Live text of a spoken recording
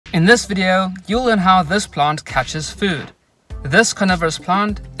In this video, you'll learn how this plant catches food. This carnivorous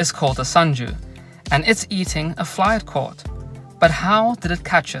plant is called a sundew, and it's eating a fly it caught. But how did it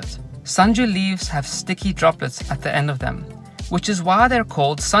catch it? Sundew leaves have sticky droplets at the end of them, which is why they're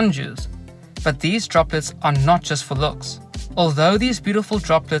called sundews. But these droplets are not just for looks. Although these beautiful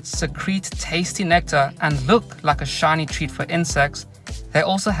droplets secrete tasty nectar and look like a shiny treat for insects, they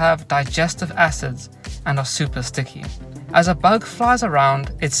also have digestive acids and are super sticky. As a bug flies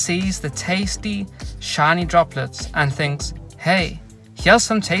around, it sees the tasty, shiny droplets and thinks, hey, here's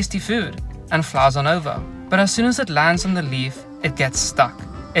some tasty food, and flies on over. But as soon as it lands on the leaf, it gets stuck.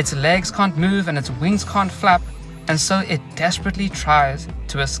 Its legs can't move and its wings can't flap, and so it desperately tries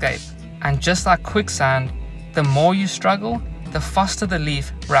to escape. And just like quicksand, the more you struggle, the faster the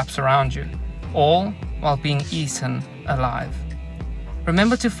leaf wraps around you, all while being eaten alive.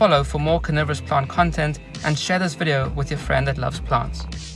 Remember to follow for more carnivorous plant content and share this video with your friend that loves plants.